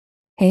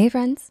Hey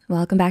friends,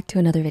 welcome back to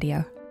another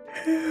video.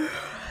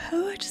 How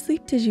much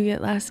sleep did you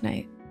get last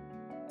night?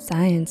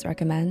 Science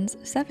recommends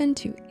 7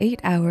 to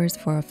 8 hours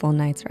for a full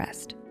night's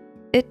rest.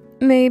 It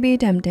may be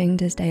tempting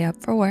to stay up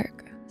for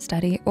work,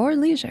 study, or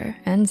leisure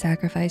and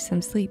sacrifice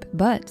some sleep,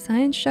 but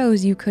science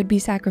shows you could be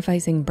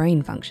sacrificing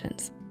brain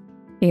functions.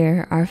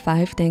 Here are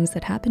 5 things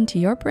that happen to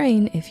your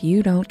brain if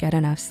you don't get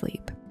enough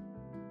sleep.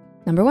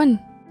 Number 1,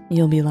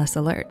 you'll be less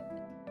alert.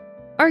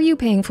 Are you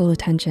paying full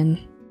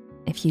attention?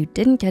 If you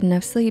didn't get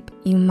enough sleep,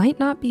 you might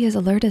not be as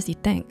alert as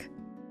you'd think.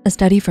 A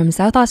study from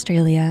South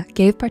Australia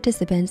gave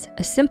participants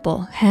a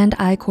simple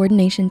hand-eye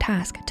coordination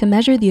task to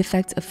measure the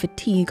effects of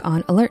fatigue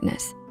on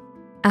alertness.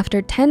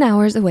 After 10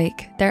 hours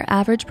awake, their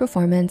average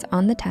performance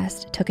on the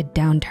test took a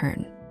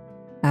downturn.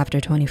 After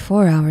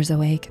 24 hours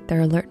awake,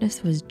 their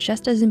alertness was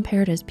just as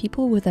impaired as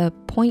people with a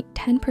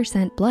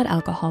 0.10% blood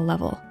alcohol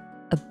level,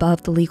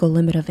 above the legal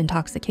limit of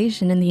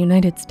intoxication in the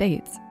United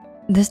States.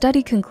 The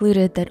study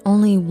concluded that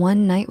only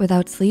one night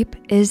without sleep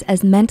is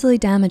as mentally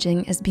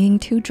damaging as being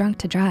too drunk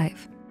to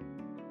drive.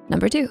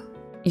 Number 2,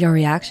 your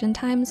reaction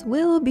times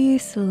will be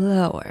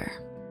slower.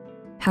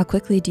 How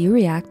quickly do you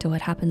react to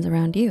what happens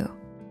around you?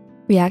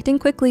 Reacting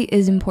quickly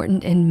is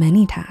important in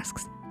many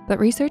tasks, but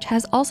research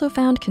has also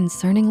found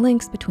concerning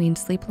links between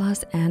sleep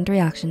loss and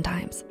reaction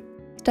times.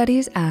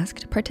 Studies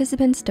asked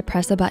participants to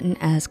press a button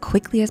as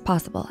quickly as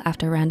possible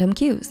after random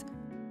cues.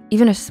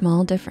 Even a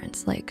small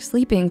difference, like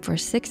sleeping for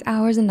 6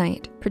 hours a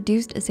night,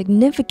 produced a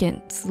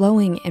significant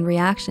slowing in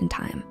reaction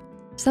time.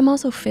 Some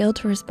also failed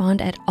to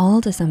respond at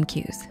all to some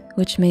cues,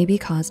 which may be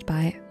caused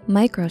by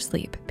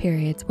microsleep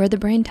periods where the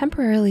brain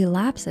temporarily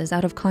lapses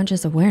out of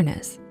conscious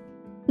awareness.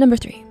 Number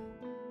 3,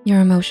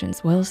 your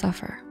emotions will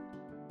suffer.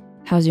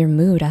 How's your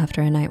mood after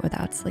a night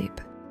without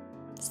sleep?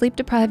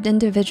 Sleep-deprived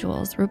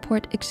individuals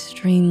report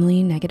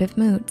extremely negative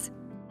moods,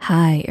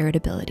 high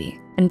irritability,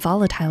 and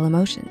volatile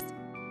emotions.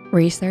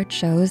 Research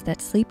shows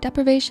that sleep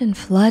deprivation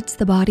floods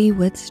the body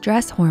with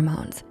stress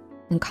hormones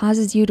and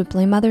causes you to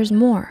blame others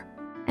more,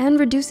 and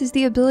reduces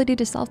the ability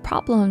to solve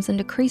problems and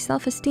decrease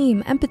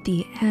self-esteem,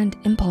 empathy, and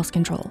impulse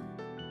control.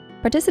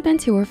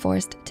 Participants who were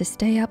forced to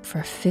stay up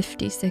for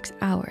 56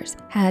 hours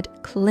had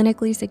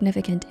clinically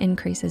significant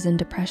increases in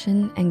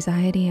depression,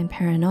 anxiety, and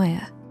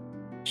paranoia,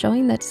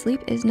 showing that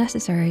sleep is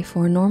necessary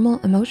for normal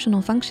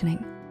emotional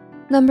functioning.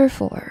 Number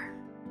 4,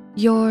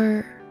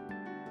 your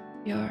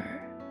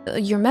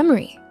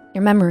memory.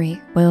 Your memory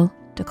will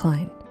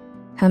decline.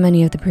 How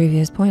many of the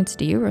previous points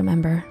do you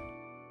remember?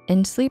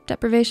 In sleep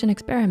deprivation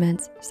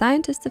experiments,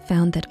 scientists have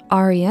found that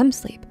REM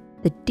sleep,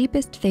 the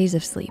deepest phase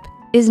of sleep,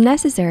 is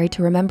necessary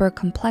to remember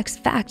complex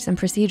facts and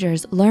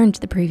procedures learned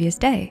the previous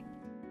day.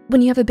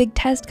 When you have a big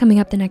test coming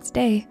up the next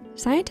day,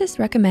 scientists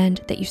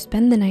recommend that you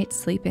spend the night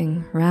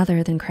sleeping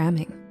rather than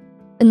cramming.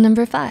 And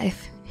number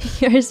 5,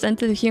 your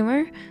sense of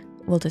humor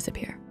will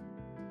disappear.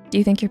 Do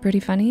you think you're pretty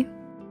funny?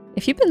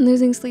 If you've been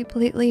losing sleep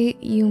lately,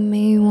 you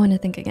may want to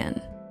think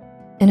again.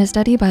 In a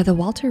study by the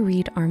Walter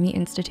Reed Army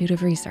Institute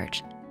of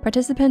Research,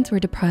 participants were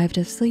deprived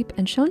of sleep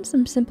and shown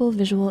some simple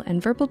visual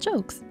and verbal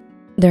jokes.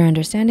 Their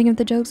understanding of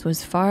the jokes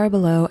was far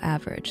below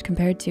average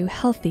compared to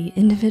healthy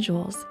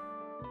individuals.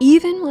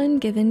 Even when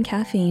given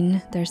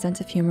caffeine, their sense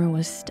of humor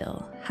was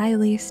still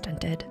highly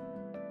stunted.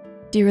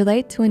 Do you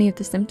relate to any of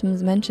the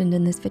symptoms mentioned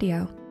in this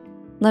video?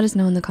 Let us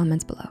know in the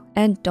comments below.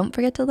 And don't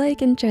forget to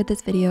like and share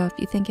this video if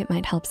you think it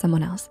might help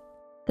someone else.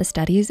 The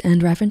studies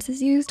and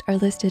references used are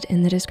listed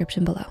in the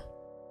description below.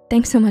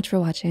 Thanks so much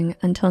for watching.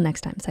 Until next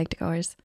time, Psych2Goers.